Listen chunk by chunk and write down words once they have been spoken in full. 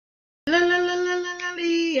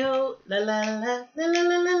Leo, la la la la la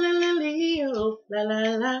la la la la Leo, la la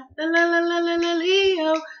la la la la la la la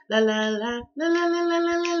Leo, la la la la la la la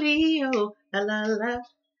la la Leo, la la la.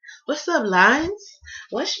 What's up, Lions?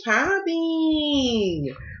 What's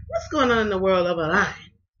popping? What's going on in the world of a lion?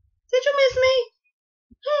 Did you miss me?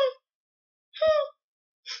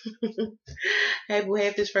 Hey, boo, hey,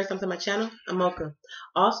 if this is first time to my channel, I'm Mocha.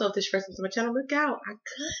 Also, if this is first time to my channel, look out. I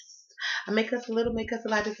cuss. I may cuss a little, may cuss a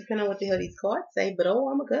lot, just depending on what the hell these cards say, but oh,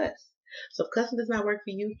 I'm a cuss. So if cussing does not work for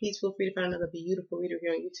you, please feel free to find another beautiful reader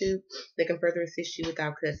here on YouTube that can further assist you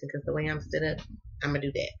without cussing, because the way I'm stood up, I'm going to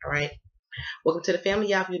do that, alright? Welcome to the family,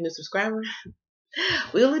 y'all, if you're a new subscriber.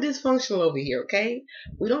 We only dysfunctional over here, okay?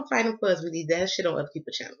 We don't fight and fuss. We leave that shit on other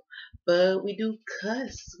people's channel. But we do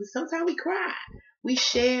cuss. Sometimes we cry. We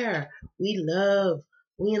share. We love.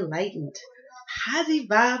 We enlightened. Positive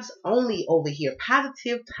vibes only over here.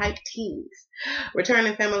 Positive type teams.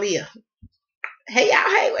 Returning familia. Hey, y'all.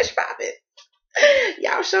 Hey, what's poppin'?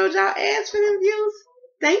 Y'all showed y'all ass for them views.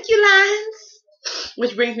 Thank you, Lions.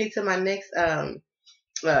 Which brings me to my next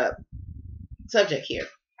subject here.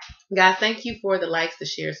 Guys, thank you for the likes, the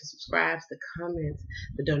shares, the subscribes, the comments,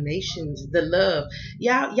 the donations, the love.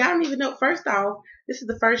 Y'all don't even know. First off, this is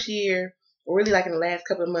the first year, or really like in the last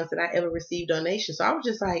couple of months, that I ever received donations. So I was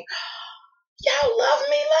just like, y'all love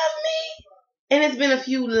me. And it's been a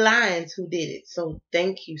few Lions who did it. So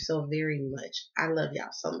thank you so very much. I love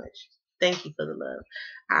y'all so much. Thank you for the love.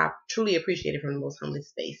 I truly appreciate it from the most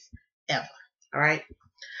humblest space ever. All right.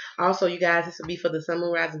 Also, you guys, this will be for the Sun,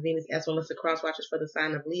 Moon, Rising, Venus, as well as the cross watchers for the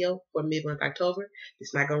sign of Leo for mid-month October.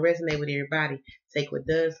 It's not going to resonate with everybody. Take what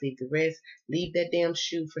does, leave the rest. Leave that damn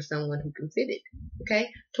shoe for someone who can fit it, okay?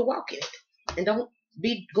 To walk in it. And don't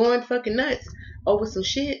be going fucking nuts over some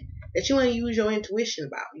shit that you ain't use your intuition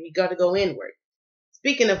about. You got to go inward.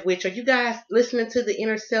 Speaking of which, are you guys listening to the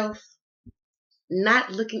inner self?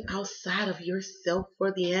 Not looking outside of yourself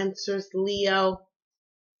for the answers, Leo?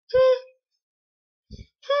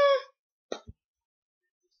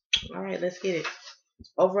 All right, let's get it.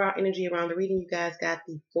 Overall energy around the reading, you guys got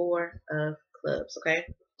the Four of Clubs, okay?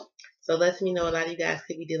 So lets me know a lot of you guys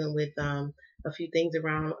could be dealing with a few things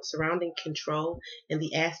around surrounding control and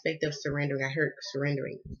the aspect of surrendering. I heard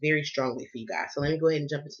surrendering very strongly for you guys. So let me go ahead and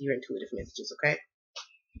jump into your intuitive messages, okay?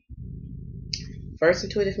 First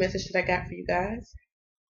intuitive message that I got for you guys.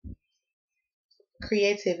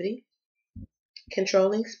 Creativity,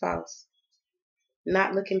 controlling spouse,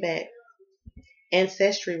 not looking back,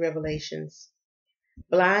 ancestry revelations,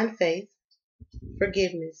 blind faith,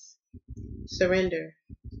 forgiveness, surrender,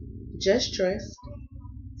 just trust,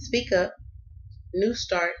 speak up, new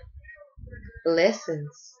start,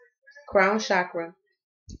 lessons, crown chakra,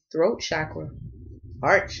 throat chakra,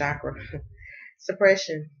 heart chakra,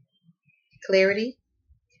 suppression, clarity,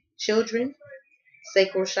 children,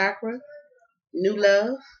 sacral chakra, new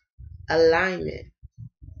love, alignment,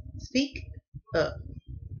 speak up.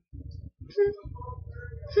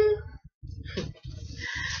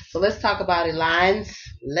 So let's talk about it, Lions.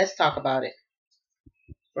 Let's talk about it.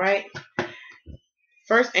 Right?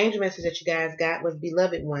 First angel message that you guys got was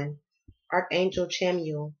Beloved One, Archangel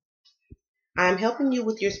Chamuel. I'm helping you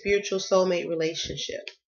with your spiritual soulmate relationship.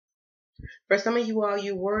 For some of you all,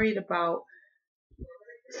 you're worried about,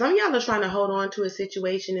 some of y'all are trying to hold on to a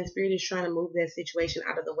situation and Spirit is trying to move that situation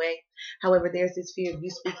out of the way. However, there's this fear of you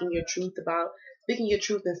speaking your truth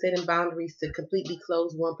and setting boundaries to completely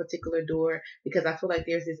close one particular door, because I feel like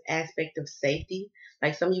there's this aspect of safety.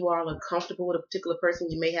 Like some of you all are comfortable with a particular person.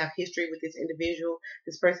 You may have history with this individual.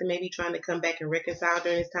 This person may be trying to come back and reconcile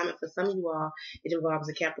during this time. And for some of you all, it involves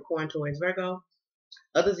a Capricorn, Taurus, Virgo.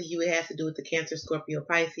 Others of you, it has to do with the Cancer, Scorpio,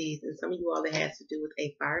 Pisces. And some of you all, it has to do with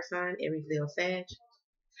a fire sign, Aries, Leo, Sag.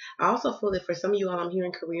 I also feel that for some of you all, I'm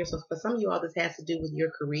hearing career. So for some of you all, this has to do with your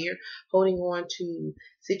career, holding on to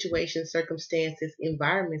situations, circumstances,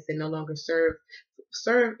 environments that no longer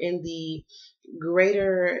serve in the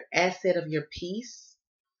greater asset of your peace,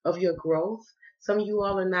 of your growth. Some of you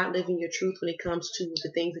all are not living your truth when it comes to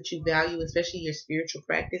the things that you value, especially your spiritual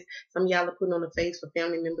practice. Some of y'all are putting on the face for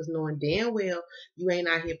family members knowing damn well you ain't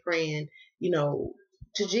out here praying,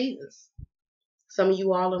 to Jesus. Some of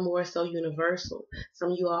you all are more so universal.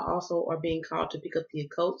 Some of you all also are being called to pick up the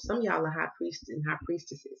occult. Some of y'all are high priests and high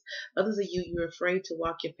priestesses. Others of you, you're afraid to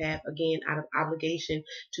walk your path, again, out of obligation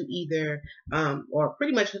to either, or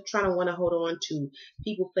pretty much trying to want to hold on to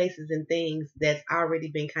people, places, and things that's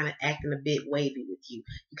already been kind of acting a bit wavy with you.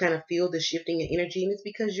 You kind of feel the shifting in energy, and it's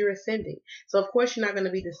because you're ascending. So, of course, you're not going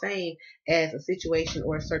to be the same as a situation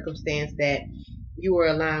or a circumstance that you were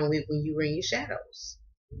aligned with when you were in your shadows.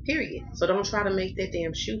 Period. So don't try to make that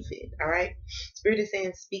damn shoe fit. All right. Spirit is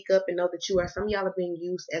saying, speak up and know that you are. Some of y'all are being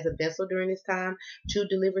used as a vessel during this time to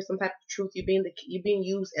deliver some type of truth. You're being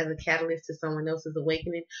used as a catalyst to someone else's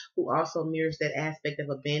awakening, who also mirrors that aspect of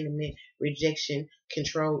abandonment, rejection,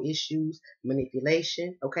 control issues,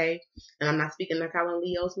 manipulation. Okay. And I'm not speaking like calling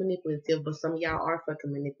Leo's manipulative, but some of y'all are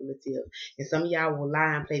fucking manipulative, and some of y'all will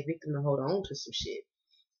lie and play victim to hold on to some shit.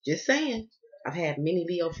 Just saying. I've had many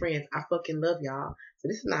Leo friends. I fucking love y'all. So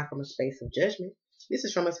this is not from a space of judgment. This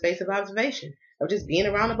is from a space of observation, of just being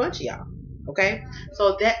around a bunch of y'all. Okay?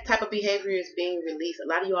 So that type of behavior is being released. A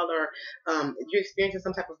lot of y'all are, you're experiencing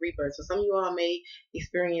some type of rebirth. So some of you all may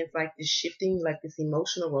experience like this shifting, like this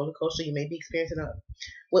emotional roller coaster. You may be experiencing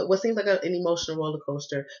what seems like an emotional roller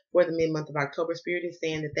coaster for the mid month of October. Spirit is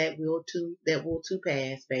saying that will too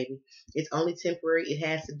pass, baby. It's only temporary. It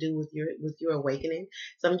has to do with your awakening.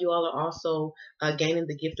 Some of you all are also gaining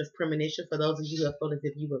the gift of premonition. For those of you who have felt as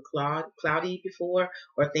if you were cloudy before,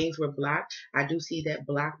 or things were blocked, I do see that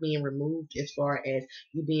block being removed as far as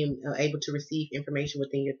you being able to receive information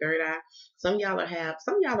within your third eye. Some of y'all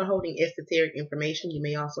are holding esoteric information. You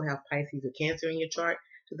may also have Pisces or Cancer in your chart.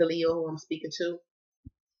 To the Leo who I'm speaking to,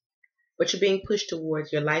 but you're being pushed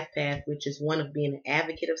towards your life path, which is one of being an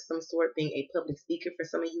advocate of some sort, being a public speaker for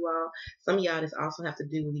some of you all. Some of y'all, this also have to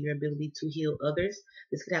do with your ability to heal others.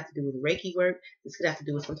 This could have to do with Reiki work. This could have to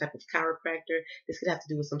do with some type of chiropractor. This could have to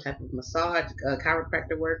do with some type of massage,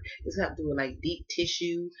 chiropractor work. This could have to do with like deep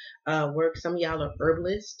tissue work. Some of y'all are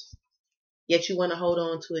herbalists. Yet you want to hold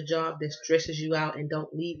on to a job that stresses you out and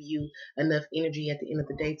don't leave you enough energy at the end of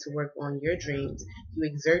the day to work on your dreams. You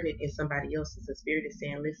exert it in somebody else's. The spirit is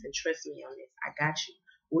saying, listen, trust me on this. I got you.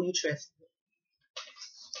 Will you trust me?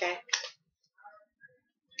 Okay.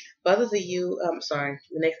 For others of you, I'm sorry,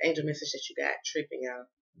 the next angel message that you got, tripping out.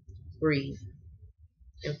 Breathe.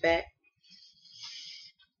 In fact,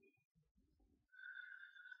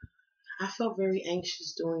 I felt very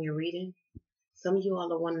anxious during your reading. Some of you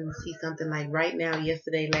all are wanting to see something like right now,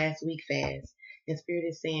 yesterday, last week fast. And Spirit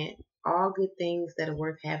is saying all good things that are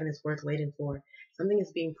worth having is worth waiting for. Something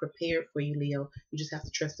is being prepared for you, Leo. You just have to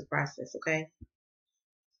trust the process, okay?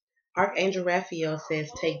 Archangel Raphael says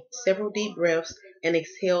take several deep breaths and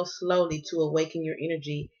exhale slowly to awaken your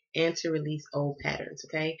energy and to release old patterns,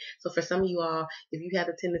 okay? So for some of you all, if you have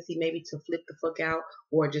a tendency maybe to flip the fuck out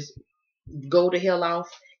or just go the hell off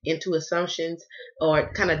into assumptions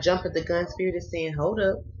or kind of jump at the gun, Spirit is saying, hold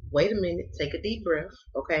up, wait a minute, take a deep breath,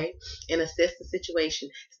 okay, and assess the situation.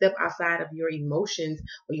 Step outside of your emotions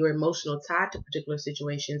or your emotional tie to particular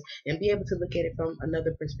situations and be able to look at it from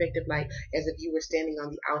another perspective, like as if you were standing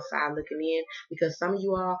on the outside looking in, because some of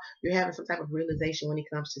you all, you're having some type of realization when it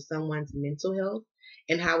comes to someone's mental health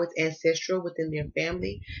and how it's ancestral within their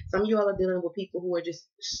family. Some of you all are dealing with people who are just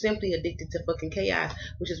simply addicted to fucking chaos,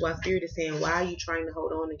 which is why Spirit is saying, why are you trying to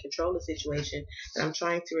hold on and control the situation that I'm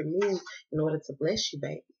trying to remove in order to bless you,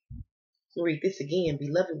 baby? Read this again,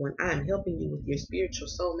 beloved one. I am helping you with your spiritual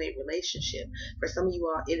soulmate relationship. For some of you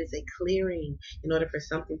all, it is a clearing in order for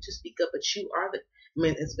something to speak up, but you are the, I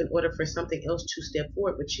mean, it's in order for something else to step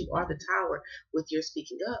forward, but you are the tower with your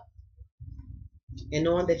speaking up. And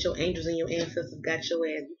knowing that your angels and your ancestors got your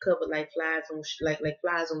ass, you covered like flies on like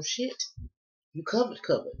flies on shit. You covered.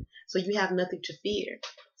 So you have nothing to fear.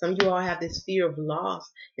 Some of you all have this fear of loss,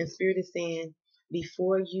 and Spirit is saying,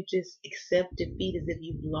 before you just accept defeat as if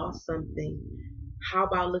you've lost something, how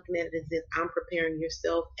about looking at it as if I'm preparing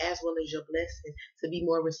yourself as well as your blessing to be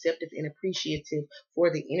more receptive and appreciative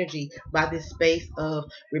for the energy by this space of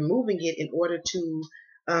removing it in order to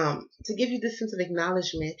give you this sense of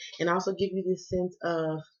acknowledgement and also give you this sense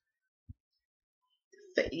of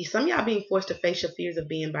some of y'all being forced to face your fears of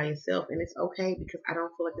being by yourself, and it's okay because I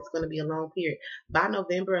don't feel like it's going to be a long period. By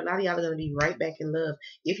November, a lot of y'all are going to be right back in love.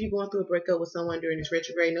 If you're going through a breakup with someone during this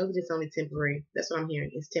retrograde, know that it's only temporary. That's what I'm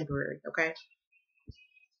hearing. It's temporary, okay?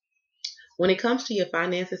 When it comes to your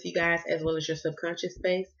finances, you guys, as well as your subconscious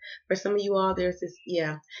space, for some of you all, there's this,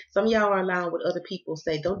 yeah, some of y'all are allowing what other people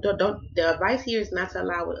say. Don't, the advice here is not to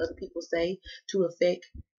allow what other people say to affect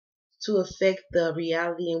the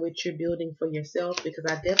reality in which you're building for yourself, because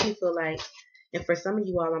I definitely feel like, and for some of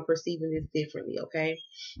you all, I'm perceiving this differently, okay?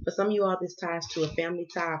 For some of you all, this ties to a family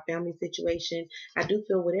tie, a family situation. I do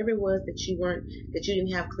feel whatever it was that you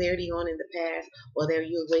didn't have clarity on in the past, or that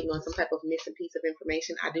you were waiting on some type of missing piece of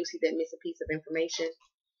information, I do see that missing piece of information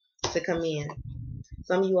to come in.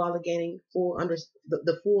 Some of you all are gaining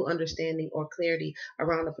the full understanding or clarity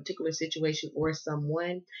around a particular situation or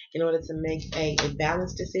someone in order to make a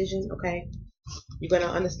balanced decision, okay? You're going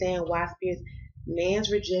to understand why man's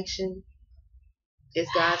rejection is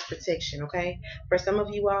God's protection, okay? For some of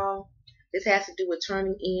you all, This has to do with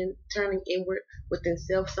turning inward within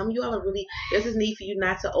self. Some of y'all are really, there's this need for you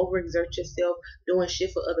not to overexert yourself doing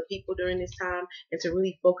shit for other people during this time, and to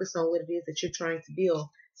really focus on what it is that you're trying to build.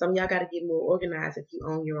 Some of y'all got to get more organized if you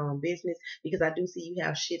own your own business, because I do see you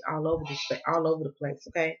have shit all over the place.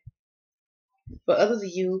 Okay. For others of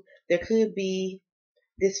you, there could be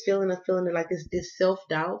this feeling like this self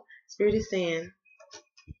doubt. Spirit is saying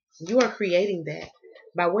you are creating that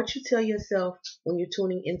by what you tell yourself when you're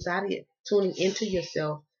tuning into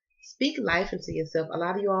yourself. Speak life into yourself. A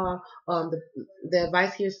lot of y'all, the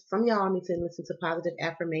advice here, some of y'all need to listen to positive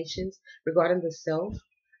affirmations regarding the self.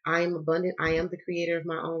 I am abundant. I am the creator of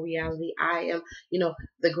my own reality. I am,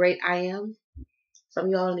 the great I am. Some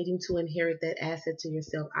of y'all are needing to inherit that asset to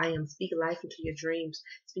yourself. I am. Speak life into your dreams.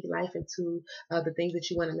 Speak life into the things that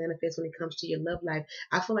you want to manifest when it comes to your love life.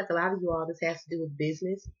 I feel like a lot of you all, this has to do with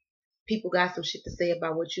business. People got some shit to say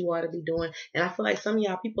about what you ought to be doing. And I feel like some of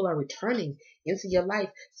y'all people are returning into your life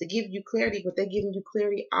to give you clarity, but they're giving you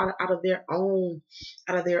clarity out of their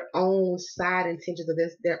own side intentions, of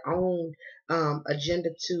their own agenda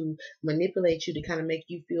to manipulate you, to kind of make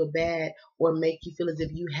you feel bad, or make you feel as if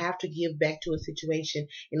you have to give back to a situation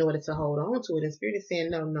in order to hold on to it. And Spirit is saying,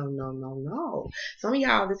 no, no, no, no, no. Some of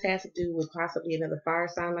y'all, this has to do with possibly another fire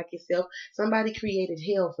sign like yourself. Somebody created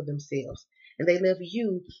hell for themselves, and they left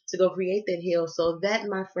you to go create that hell. So that,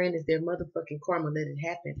 my friend, is their motherfucking karma. Let it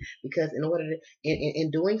happen. Because in order to,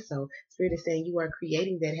 in doing so, Spirit is saying you are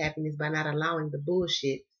creating that happiness by not allowing the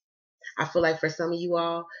bullshit. I feel like for some of you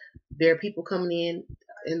all, there are people coming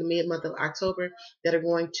in the mid-month of October that are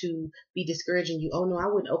going to be discouraging you. Oh no, I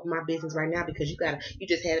wouldn't open my business right now because you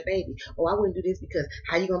just had a baby. Oh, I wouldn't do this because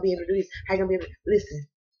how you gonna be able to do this? How you gonna be able to listen?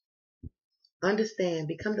 Understand,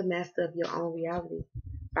 become the master of your own reality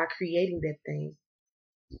by creating that thing.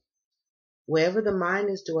 Wherever the mind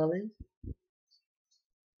is dwelling,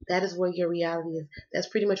 that is where your reality is. That's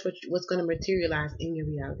pretty much what's going to materialize in your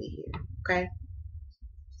reality here. Okay?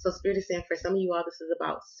 So Spirit is saying for some of you all, this is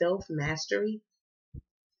about self-mastery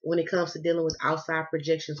when it comes to dealing with outside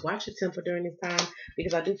projections. Watch your temper during this time,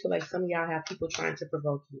 because I do feel like some of y'all have people trying to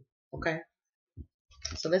provoke you. Okay?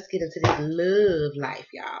 So let's get into this love life,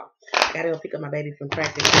 y'all. I gotta go pick up my baby from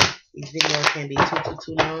practice. These videos can be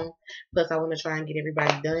too long. Plus, I want to try and get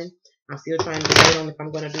everybody done. I'm still trying to debate on if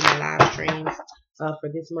I'm going to do my live streams for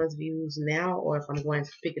this month's views now, or if I'm going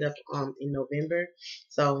to pick it up in November.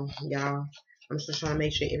 So, y'all, I'm just trying to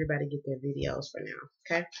make sure everybody get their videos for now.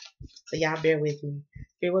 Okay? So, y'all bear with me.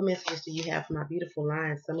 Here, what messages do you have for my beautiful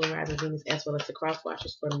lines, Sun, Moon, Rising, Venus, as well as the cross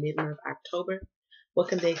watchers for the mid-month October? What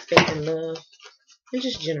can they expect in love and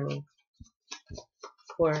just general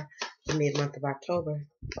for the mid-month of October?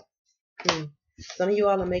 Some of you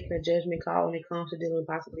all are making a judgment call when it comes to dealing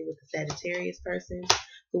possibly with a Sagittarius person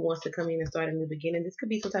who wants to come in and start a new beginning. This could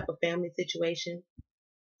be some type of family situation.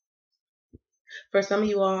 For some of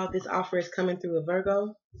you all, this offer is coming through a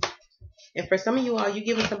Virgo. And for some of you all, you're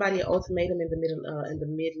giving somebody an ultimatum in the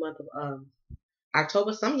mid-month of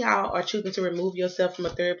October. Some of y'all are choosing to remove yourself from a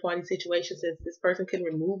third-party situation, since this person can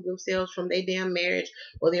remove themselves from their damn marriage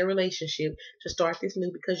or their relationship to start this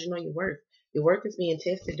new, because you know your worth. Your worth is being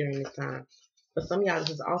tested during this time. For some of y'all,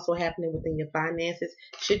 this is also happening within your finances.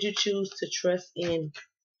 Should you choose to trust in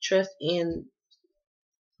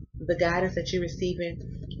the guidance that you're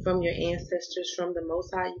receiving from your ancestors, from the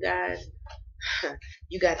Most High, you guys,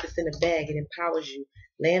 you got this in the bag. It empowers you.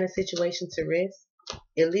 Laying a situation to rest,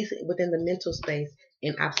 at least within the mental space,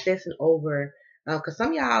 and obsessing over. Because some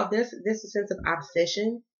of y'all, there's a sense of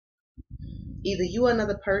obsession. Either you or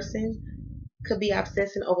another person could be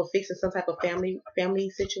obsessing over fixing some type of family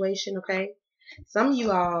situation. Okay, some of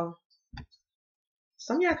y'all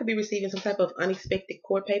could be receiving some type of unexpected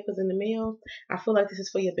court papers in the mail. I feel like this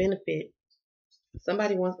is for your benefit.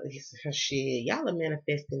 Somebody wants shit. Y'all are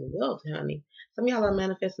manifesting wealth, honey. Some of y'all are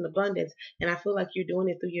manifesting abundance, and I feel like you're doing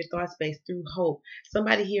it through your thought space, through hope.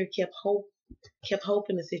 Somebody here kept hope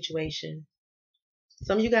in the situation.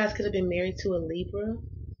 Some of you guys could have been married to a Libra,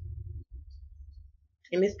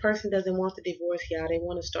 and this person doesn't want the divorce, y'all. They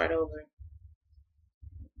want to start over.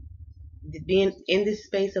 Being in this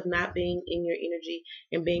space of not being in your energy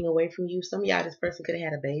and being away from you. Some of y'all, this person could have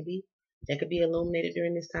had a baby that could be illuminated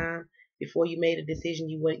during this time. Before you made a decision,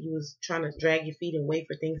 you was trying to drag your feet and wait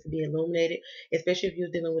for things to be illuminated, especially if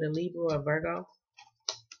you're dealing with a Libra or a Virgo.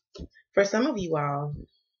 For some of you all,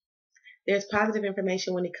 there's positive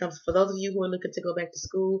information when it comes, for those of you who are looking to go back to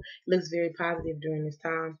school, it looks very positive during this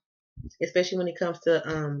time, especially when it comes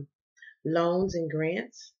to loans and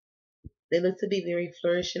grants. They look to be very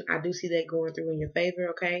flourishing. I do see that going through in your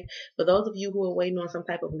favor, okay? For those of you who are waiting on some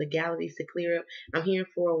type of legalities to clear up, I'm hearing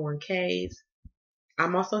 401ks.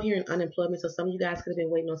 I'm also hearing unemployment. So some of you guys could have been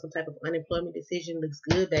waiting on some type of unemployment decision. Looks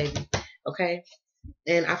good, baby. Okay.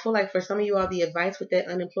 And I feel like for some of you all, the advice with that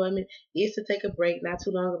unemployment is to take a break, not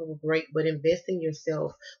too long of a break, but invest in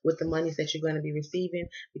yourself with the monies that you're going to be receiving.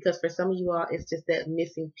 Because for some of you all, it's just that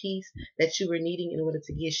missing piece that you were needing in order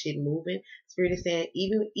to get shit moving. Spirit is saying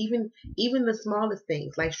even the smallest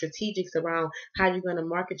things like strategics around how you're going to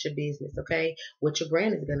market your business, okay? What your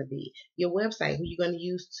brand is going to be, your website, who you're going to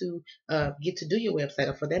use to get to do your website,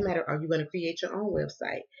 or for that matter, are you going to create your own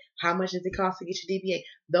website? How much does it cost to get your DBA?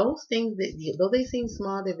 Those things that, though they seem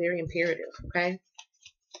small, they're very imperative. Okay.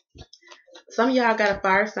 Some of y'all got a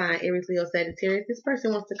fire sign, Aries, Leo, Sagittarius. This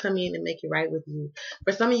person wants to come in and make it right with you.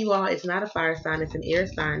 For some of you all, it's not a fire sign, it's an air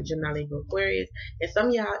sign, Gemini, Libra, Aquarius. And some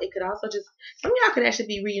of y'all, it could also some of y'all could actually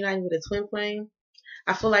be reuniting with a twin flame.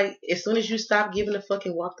 I feel like as soon as you stop giving a fuck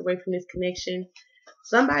and walked away from this connection,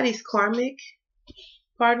 somebody's karmic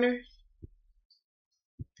partner,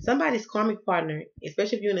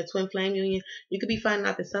 especially if you're in a twin flame union, you could be finding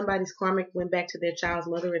out that somebody's karmic went back to their child's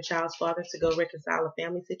mother or child's father to go reconcile a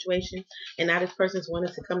family situation. And now this person's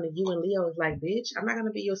wanting to come to you, and Leo is like, bitch, I'm not going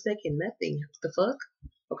to be your second nothing. The fuck?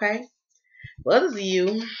 Okay? For others of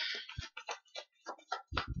you,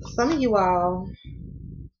 some of y'all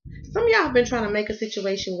have been trying to make a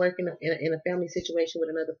situation work in a family situation with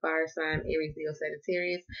another fire sign, Aries, Leo,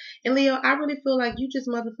 Sagittarius. And Leo, I really feel like you just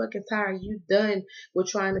motherfucking tired. You done with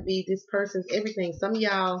trying to be this person's everything. Some of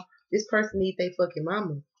y'all, this person needs their fucking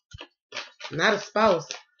mama, not a spouse.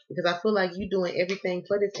 Because I feel like you doing everything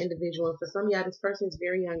for this individual. And for some of y'all, this person is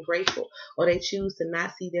very ungrateful, or they choose to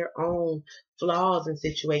not see their own flaws in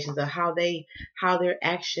situations, or how their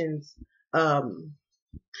actions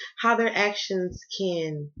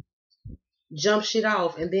can jump shit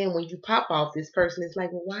off. And then when you pop off, this person is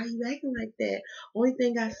like, well, why are you acting like that? Only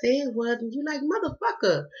thing I said was, and you like,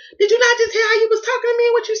 motherfucker, did you not just hear how you was talking to me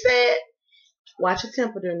and what you said? Watch your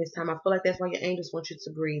temper during this time. I feel like that's why your angels want you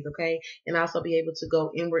to breathe, okay? And also be able to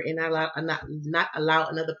go inward and not allow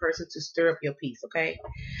another person to stir up your peace, okay?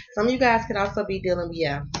 Some of you guys could also be dealing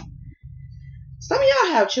with, some of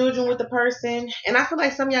y'all have children with the person, and I feel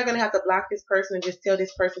like some of y'all are going to have to block this person and just tell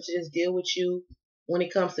this person to just deal with you when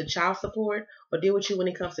it comes to child support, or deal with you when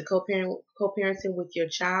it comes to co-parenting with your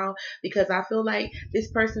child, because I feel like this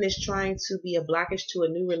person is trying to be a blockage to a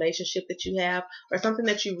new relationship that you have, or something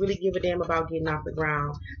that you really give a damn about getting off the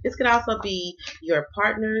ground. This could also be your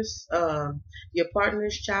partner's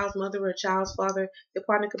child's mother or child's father. Your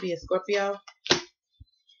partner could be a Scorpio,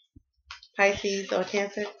 Pisces, or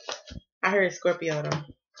Cancer. I heard Scorpio though.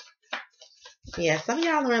 Yeah, some of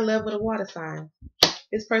y'all are in love with a water sign.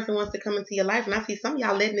 This person wants to come into your life, and I see some of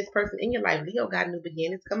y'all letting this person in your life. Leo got new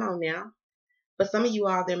beginnings. Come on now. For some of you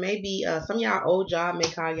all, there may be some of y'all old job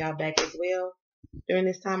may call y'all back as well. During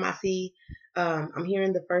this time, I see, I'm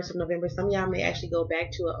hearing the 1st of November. Some of y'all may actually go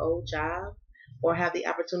back to an old job, or have the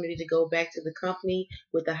opportunity to go back to the company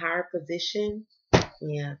with a higher position.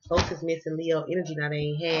 Yeah, folks is missing Leo energy now. They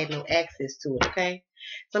ain't had no access to it, okay?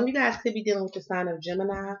 Some of you guys could be dealing with the sign of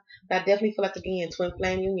Gemini. But I definitely feel like, again, twin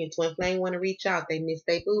flame union. Twin flame want to reach out. They miss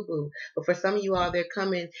their boo-boo. But for some of you all, they're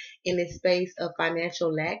coming in this space of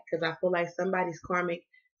financial lack, because I feel like somebody's karmic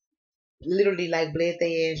literally like bled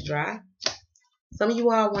their ass dry. Some of you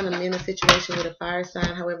all want to in a situation with a fire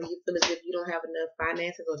sign. However, you feel as if you don't have enough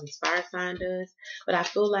finances, or this fire sign does. But I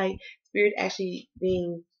feel like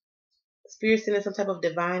Spirit sending some type of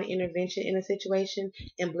divine intervention in a situation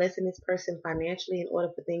and blessing this person financially in order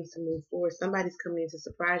for things to move forward. Somebody's coming in to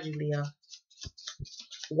surprise you, Leo.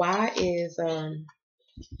 Why is and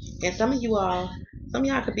some of y'all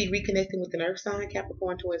could be reconnecting with an earth sign,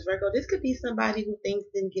 Capricorn towards Virgo. This could be somebody who things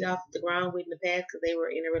didn't get off the ground with in the past because they were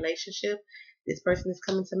in a relationship. This person is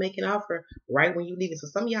coming to make an offer right when you leave it. So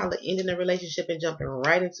some of y'all are ending a relationship and jumping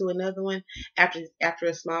right into another one after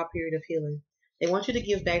a small period of healing. They want you to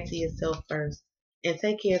give back to yourself first and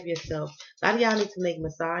take care of yourself. A lot of y'all need to make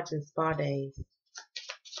massage and spa days.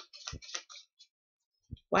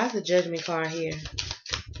 Why is the Judgment card here?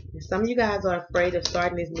 Some of you guys are afraid of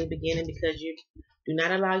starting this new beginning because you do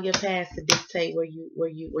not allow your past to dictate where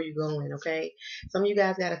you're going, okay? Some of you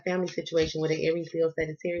guys got a family situation with an Aries, Leo,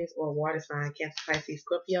 Sagittarius, or a water sign, Cancer, Pisces,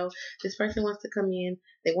 Scorpio. This person wants to come in.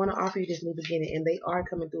 They want to offer you this new beginning, and they are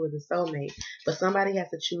coming through as a soulmate. But somebody has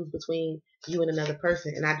to choose between you and another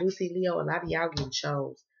person. And I do see, Leo, a lot of y'all getting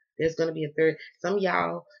chose. There's going to be a third. Some of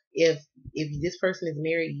y'all, if this person is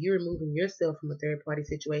married, you're removing yourself from a third party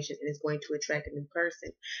situation, and it's going to attract a new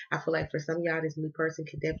person. I feel like for some of y'all, this new person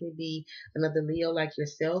could definitely be another Leo like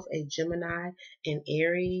yourself, a Gemini, an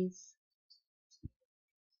Aries.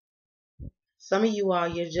 Some of you all,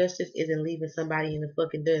 your justice isn't leaving somebody in the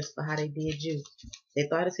fucking dust for how they did you. They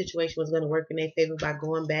thought the situation was going to work in their favor by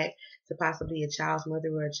going back to possibly a child's mother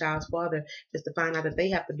or a child's father, just to find out that they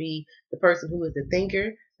have to be the person who is the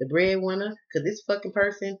thinker, the breadwinner, because this fucking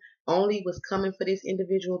person only was coming for this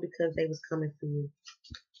individual because they was coming for you.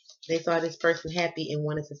 They saw this person happy and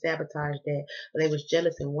wanted to sabotage that, or they was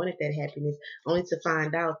jealous and wanted that happiness, only to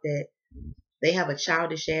find out that they have a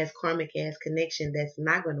childish ass, karmic ass connection that's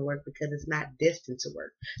not going to work because it's not destined to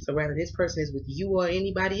work. So rather this person is with you or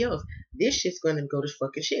anybody else, this shit's going to go to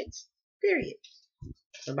fucking shits. Period.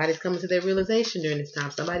 Somebody's coming to their realization during this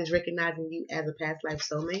time. Somebody's recognizing you as a past life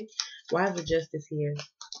soulmate. Why is the justice here?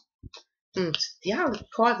 Y'all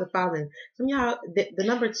cards are falling. Some y'all, the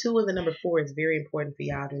number 2 and the number 4 is very important for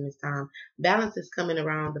y'all during this time. Balance is coming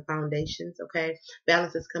around the foundations, okay?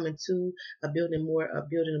 Balance is coming to building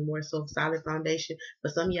a more so solid foundation. For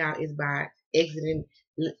some of y'all, is by exiting,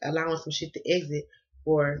 allowing some shit to exit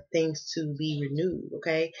for things to be renewed,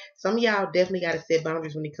 okay? Some of y'all definitely got to set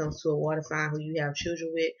boundaries when it comes to a water sign who you have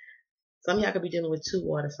children with. Some of y'all could be dealing with 2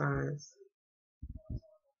 water signs.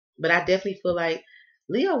 But I definitely feel like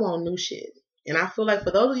Leo want new shit. And I feel like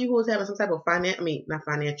for those of you who is having some type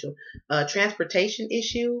of transportation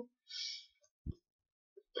issue,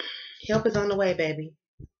 help is on the way, baby.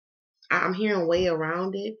 I'm hearing way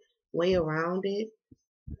around it.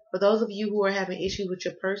 For those of you who are having issues with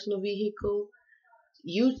your personal vehicle,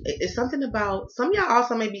 it's something about, some of y'all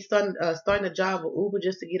also may be starting a job with Uber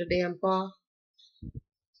just to get a damn car.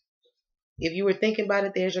 If you were thinking about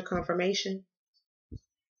it, there's your confirmation.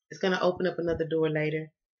 It's going to open up another door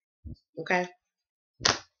later. Okay?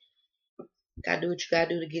 Gotta do what you gotta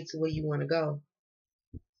do to get to where you want to go.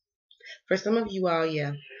 For some of you all,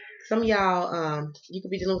 yeah. Some of y'all, you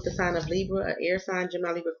could be dealing with the sign of Libra, an air sign,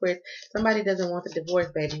 Gemini, Libra, Aquarius. Somebody doesn't want the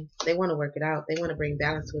divorce, baby. They want to work it out. They want to bring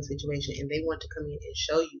balance to a situation, and they want to come in and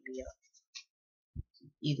show you, Leo.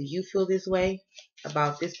 Either you feel this way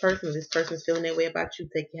about this person, or this person's feeling that way about you.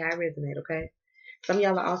 Take it how it resonate, okay? Some of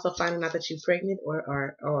y'all are also finding out that you're pregnant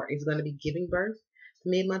or is going to be giving birth.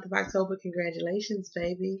 Mid-month of October. Congratulations,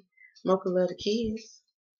 baby. Mocha love the kids.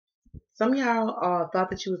 Some of y'all thought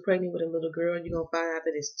that you were pregnant with a little girl. You're going to find out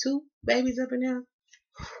that it's 2 babies up in there.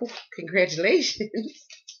 Congratulations.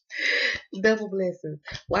 Double blessings.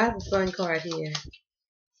 Why is the sun card here?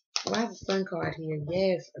 Why is the sun card here?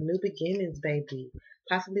 Yes, a new beginnings, baby.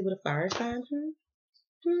 Possibly with a fire sign.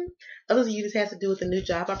 Others of you, this has to do with a new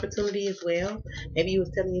job opportunity as well. Maybe you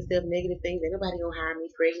was telling yourself negative things. Ain't nobody gonna hire me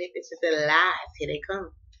pregnant. It's just a lies. Here they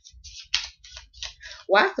come.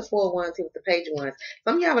 Why is the 4 wands here with the page wands?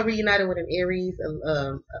 Some of y'all are reunited with an Aries,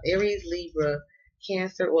 Libra,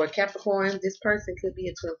 Cancer, or Capricorn. This person could be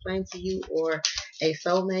a twin flame to you or a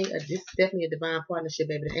soulmate. This is definitely a divine partnership,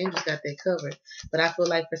 baby. The angels got that covered. But I feel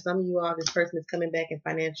like for some of you all, this person is coming back in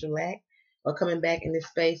financial lack or coming back in this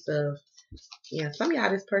space of, some of y'all,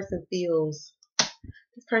 this person feels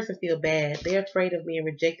bad. They're afraid of being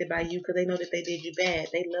rejected by you because they know that they did you bad.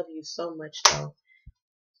 They love you so much, though.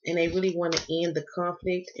 And they really want to end the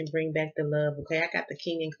conflict and bring back the love. Okay, I got the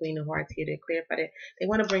King and Queen of Hearts here to clarify that. They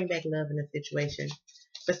want to bring back love in the situation.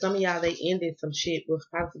 For some of y'all, they ended some shit with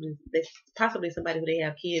possibly somebody who they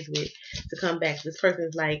have kids with to come back. This person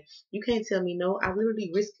is like, you can't tell me no. I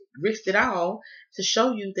literally risked it all to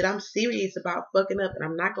show you that I'm serious about fucking up and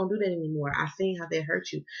I'm not going to do that anymore. I seen how that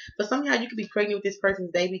hurt you. For some of y'all, you could be pregnant with this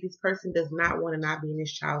person's baby. This person does not want to not be in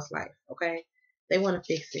this child's life. Okay, they want to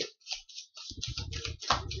fix it.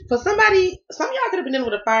 For some of y'all could have been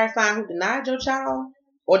dealing with a fire sign who denied your child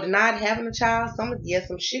or denied having a child. Some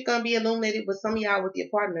shit gonna be illuminated with some of y'all with your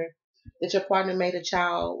partner. That your partner made a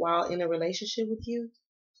child while in a relationship with you.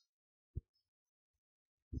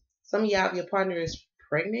 Some of y'all, if your partner is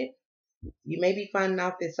pregnant, you may be finding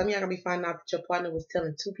out that some of y'all gonna be finding out that your partner was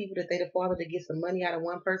telling 2 people that they the father to get some money out of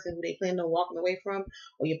one person who they plan on walking away from,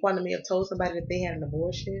 or your partner may have told somebody that they had an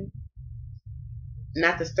abortion,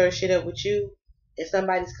 not to stir shit up with you. If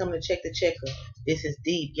somebody's coming to check the checker, this is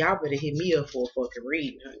deep. Y'all better hit me up for a fucking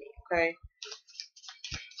reading, honey. Okay?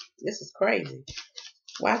 This is crazy.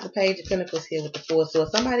 Why is the Page of Pentacles here with the 4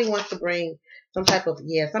 swords? Somebody wants to bring some type of,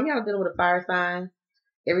 some of y'all are dealing with a fire sign.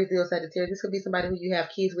 Everything else Sagittarius. This could be somebody who you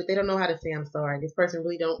have kids with. They don't know how to say I'm sorry. This person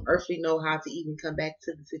really don't earthly know how to even come back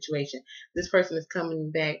to the situation. This person is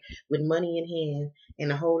coming back with money in hand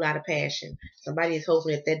and a whole lot of passion. Somebody is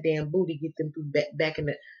hoping that damn booty get them back in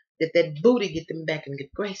the that booty get them back in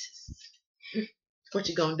good graces. What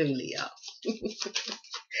you gonna do, Leo?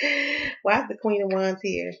 Why is the Queen of Wands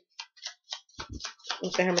here?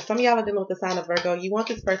 Okay, some of y'all are dealing with the sign of Virgo. You want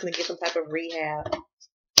this person to get some type of rehab.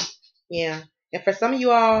 Yeah. And for some of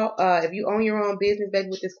you all, if you own your own business, baby,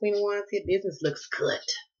 with this Queen of Wands, your business looks good.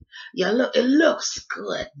 Yeah, look, it looks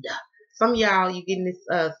good. Some of y'all, you getting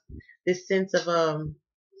this sense of an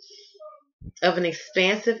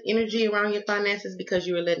expansive energy around your finances because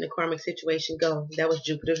you were letting the karmic situation go. That was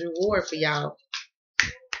Jupiter's reward for y'all.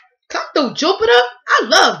 Come through, Jupiter. I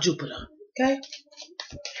love Jupiter. Okay,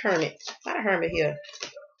 Hermit. Not a hermit here.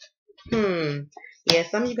 Yeah,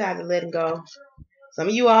 some of you guys are letting go. Some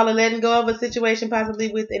of you all are letting go of a situation,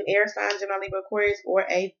 possibly with an air sign, Gemini, Libra, Aquarius, or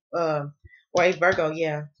a Virgo.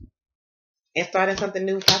 Yeah, and starting something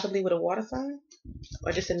new, possibly with a water sign,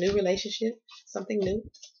 or just a new relationship, something new.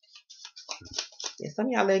 Yeah, some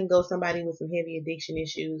of y'all letting go of somebody with some heavy addiction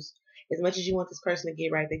issues. As much as you want this person to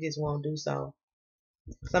get right, they just won't do so.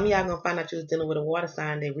 Some of y'all gonna find out you was dealing with a water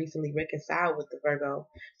sign that recently reconciled with the Virgo,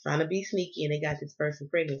 trying to be sneaky, and they got this person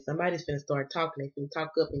pregnant. Somebody's finna start talking. They finna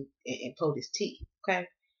talk up and pull this tea. Okay.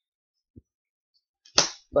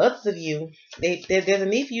 For others of you, there's a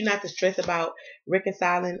need for you not to stress about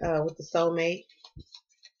reconciling with the soulmate.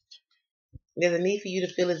 There's a need for you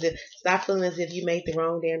to stop feeling as if you made the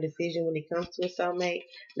wrong damn decision when it comes to a soulmate.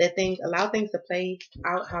 Allow things to play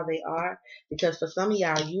out how they are. Because for some of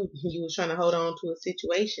y'all, you was trying to hold on to a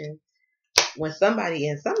situation when some of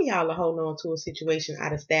y'all are holding on to a situation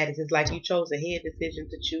out of status. It's like you chose a head decision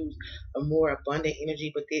to choose a more abundant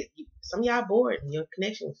energy, but some of y'all bored in your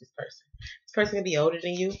connection with this person. This person can be older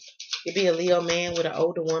than you. Could be a Leo man with an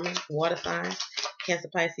older woman, water sign, Cancer,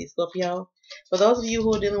 Pisces, Scorpio. For those of you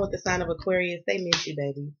who are dealing with the sign of Aquarius, they miss you,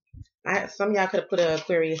 baby. Some of y'all could have put an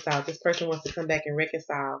Aquarius out. This person wants to come back and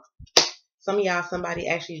reconcile. Some of y'all, somebody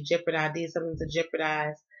actually did something to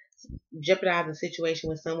jeopardize the situation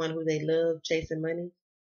with someone who they love, chasing money,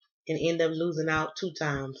 and end up losing out 2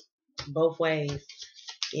 times, both ways.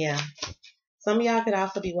 Yeah. Some of y'all could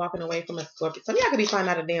also be walking away from a Scorpio. Some of y'all could be finding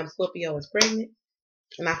out a damn Scorpio is pregnant.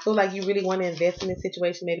 And I feel like you really want to invest in this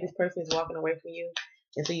situation. Maybe this person is walking away from you.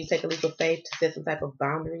 And so you take a leap of faith to set some type of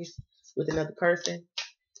boundaries with another person.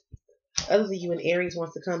 Others of you in Aries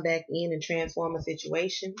wants to come back in and transform a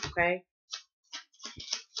situation. Okay.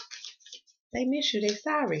 They miss you. They're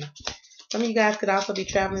sorry. Some of you guys could also be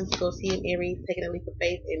traveling to go see an Aries, taking a leap of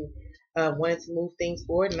faith and wanting to move things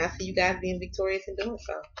forward. And I see you guys being victorious in doing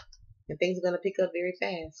so. And things are going to pick up very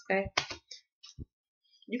fast. Okay.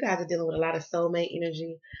 You guys are dealing with a lot of soulmate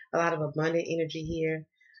energy, a lot of abundant energy here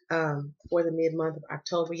for the mid-month of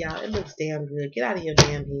October, y'all. It looks damn good. Get out of your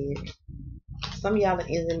damn head. Some of y'all are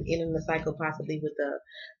in the cycle possibly with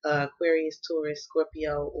a Aquarius, Taurus,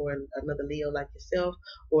 Scorpio, or another Leo like yourself,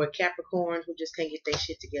 or a Capricorn who just can't get their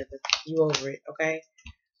shit together. You over it, okay?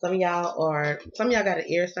 Some of y'all got an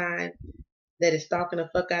air sign that is stalking the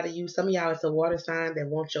fuck out of you. Some of y'all, it's a water sign that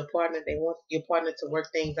wants your partner. They want your partner to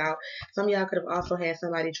work things out. Some of y'all could have also had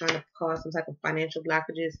somebody trying to cause some type of financial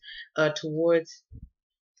blockages towards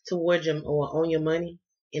your or on your money.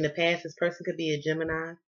 In the past, this person could be a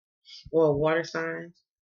Gemini or a water sign.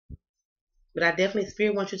 But I definitely,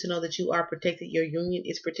 Spirit wants you to know that you are protected. Your union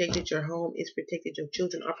is protected. Your home is protected. Your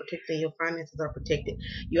children are protected. And your finances are protected.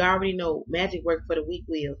 You already know magic work for the weak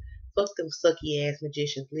will. Fuck them sucky ass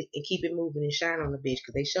magicians and keep it moving and shine on the bitch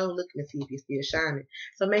because they sure looking to see if you're still shining.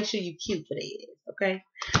 So make sure you cute for their ass, okay?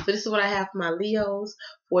 So this is what I have for my Leos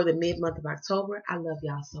for the mid-month of October. I love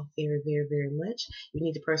y'all so very, very, very much. If you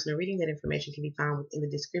need a personal reading, that information can be found in the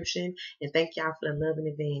description. And thank y'all for the love in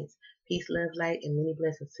advance. Peace, love, light, and many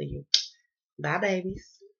blessings to you. Bye,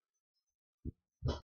 babies.